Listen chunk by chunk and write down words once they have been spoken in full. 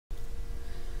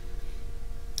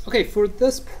Okay, for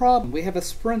this problem, we have a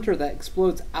sprinter that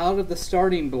explodes out of the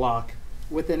starting block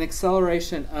with an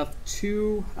acceleration of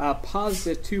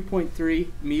positive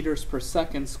 2.3 meters per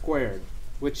second squared,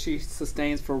 which she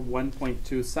sustains for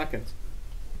 1.2 seconds.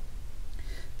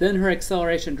 Then her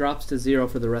acceleration drops to 0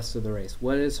 for the rest of the race.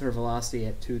 What is her velocity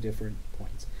at two different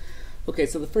points? Okay,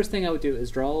 so the first thing I would do is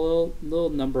draw a little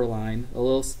number line, a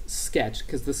little sketch,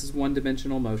 because this is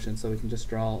one-dimensional motion, so we can just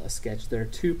draw a sketch. There are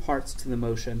two parts to the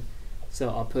motion, so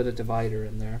I'll put a divider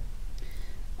in there.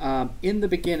 In the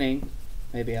beginning,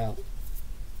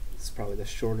 it's probably the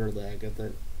shorter leg of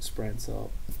the sprint, so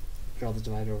I'll draw the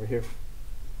divider over here.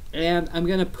 And I'm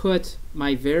going to put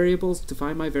my variables,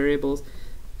 define my variables,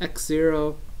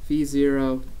 x0,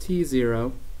 v0,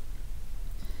 t0,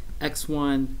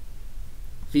 x1,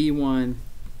 v1,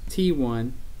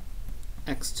 t1,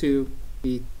 x2,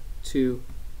 v2,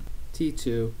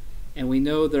 t2, and we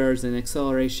know there's an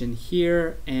acceleration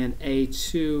here, and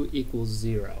a2 equals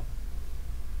 0.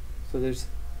 So there's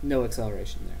no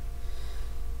acceleration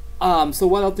there. So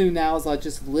what I'll do now is I'll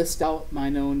just list out my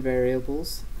known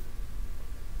variables.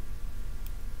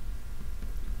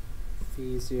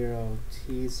 v0,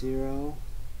 t0,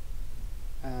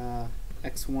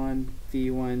 x1,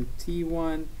 v1,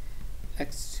 t1,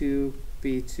 x2,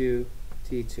 v2,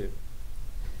 t2.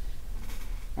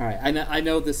 Alright, I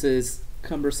know this is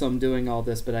cumbersome doing all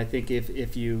this, but I think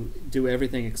if you do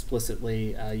everything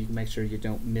explicitly, you can make sure you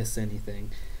don't miss anything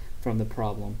from the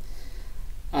problem.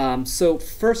 So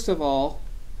first of all,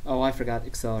 I forgot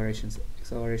accelerations.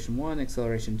 Acceleration 1,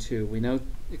 acceleration 2. We know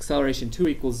acceleration 2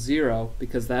 equals 0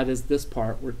 because that is this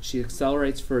part where she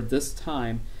accelerates for this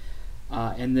time,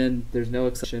 and then there's no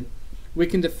acceleration. We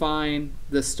can define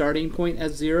the starting point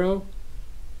as 0.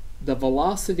 The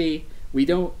velocity,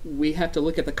 we have to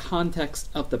look at the context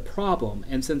of the problem,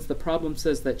 and since the problem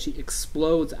says that she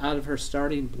explodes out of her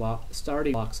starting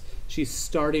blocks, she's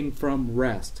starting from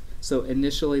rest. So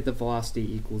initially the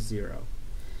velocity equals 0.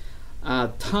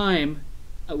 Time,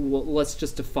 well, let's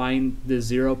just define the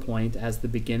 0 point as the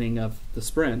beginning of the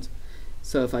sprint.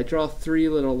 So if I draw three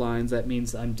little lines, that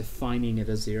means I'm defining it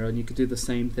as 0, and you could do the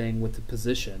same thing with the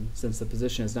position, since the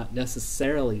position is not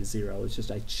necessarily 0, it's just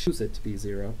I choose it to be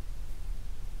 0.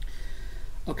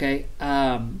 Okay,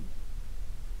 and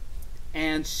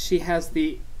she has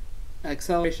the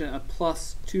acceleration of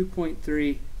plus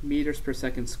 2.3 meters per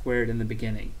second squared in the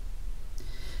beginning.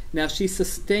 Now she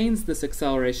sustains this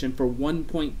acceleration for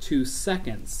 1.2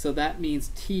 seconds, so that means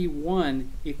t1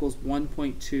 equals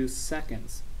 1.2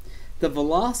 seconds. The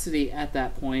velocity at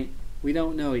that point, we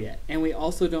don't know yet, and we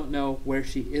also don't know where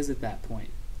she is at that point.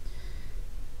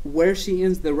 Where she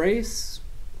ends the race,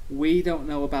 we don't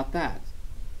know about that.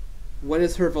 What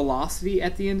is her velocity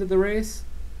at the end of the race?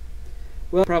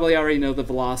 Well, probably already know the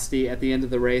velocity at the end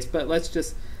of the race, but let's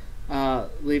just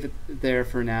leave it there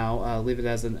for now. Leave it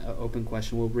as an open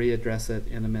question. We'll readdress it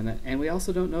in a minute. And we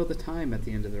also don't know the time at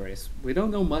the end of the race. We don't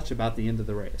know much about the end of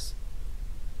the race.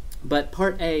 But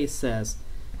part A says,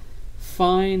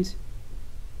 find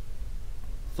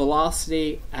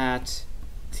velocity at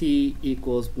t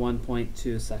equals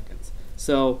 1.2 seconds.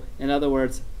 So, in other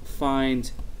words,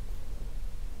 find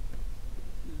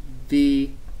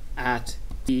v at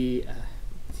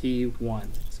t1.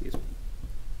 Excuse me.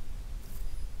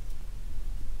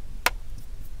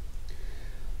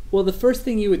 Well, the first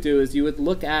thing you would do is you would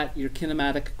look at your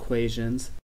kinematic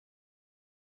equations.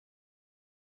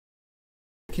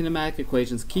 Kinematic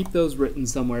equations, keep those written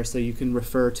somewhere so you can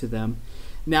refer to them.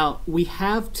 Now, we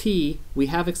have t, we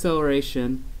have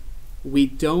acceleration, we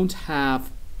don't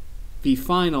have v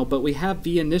final, but we have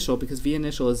v initial because v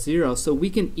initial is 0, so we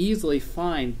can easily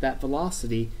find that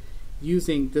velocity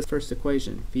using this first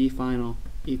equation. V final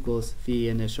equals v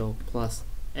initial plus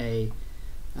a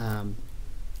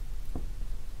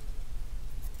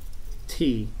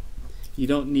t. You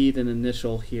don't need an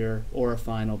initial here or a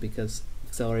final because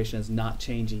acceleration is not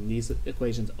changing. These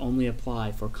equations only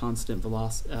apply for constant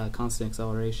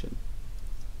acceleration.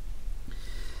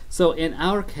 So in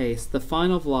our case, the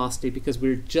final velocity, because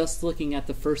we're just looking at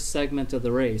the first segment of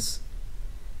the race,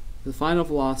 the final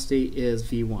velocity is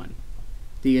v1.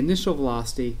 The initial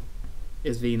velocity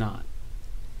is v0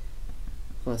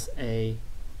 plus a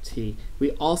t.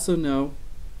 We also know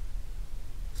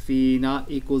v0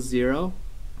 equals 0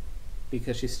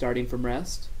 because she's starting from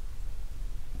rest.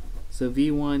 So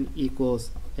v1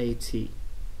 equals at.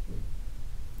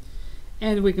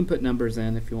 And we can put numbers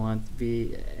in if you want.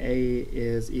 A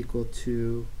is equal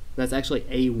to, that's actually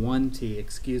a1t,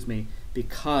 excuse me,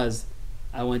 because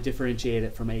I want to differentiate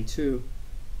it from a2.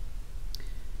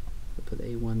 I'll put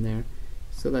a1 there.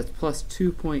 So that's plus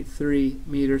 2.3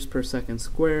 meters per second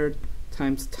squared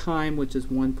times time, which is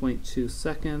 1.2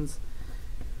 seconds,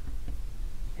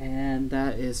 and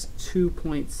that is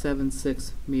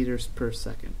 2.76 meters per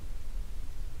second.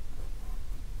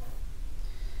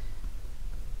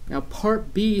 Now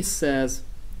part B says,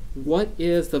 what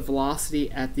is the velocity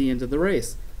at the end of the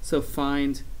race? So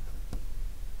find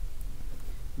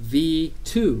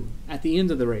V2 at the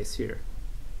end of the race here.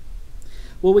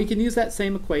 Well, we can use that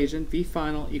same equation, V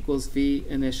final equals V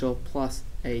initial plus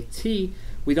AT.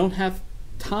 We don't have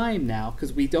time now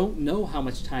because we don't know how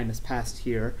much time has passed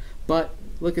here, but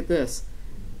look at this.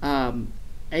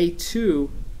 A2,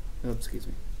 excuse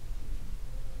me.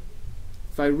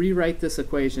 If I rewrite this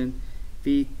equation,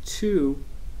 V2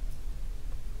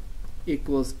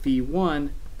 equals V1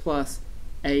 plus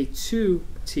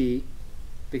A2t,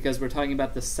 because we're talking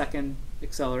about the second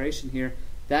acceleration here,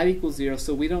 that equals 0,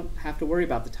 so we don't have to worry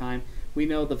about the time. We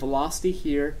know the velocity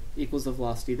here equals the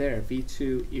velocity there.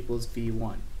 V2 equals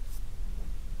V1,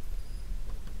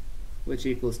 which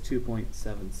equals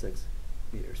 2.76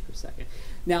 meters per second.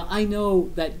 Now, I know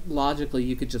that logically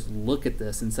you could just look at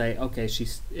this and say, okay, she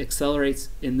accelerates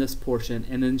in this portion,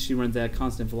 and then she runs at a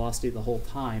constant velocity the whole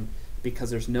time because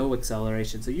there's no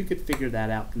acceleration. So you could figure that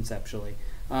out conceptually.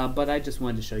 But I just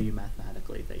wanted to show you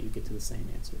mathematically that you get to the same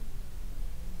answer.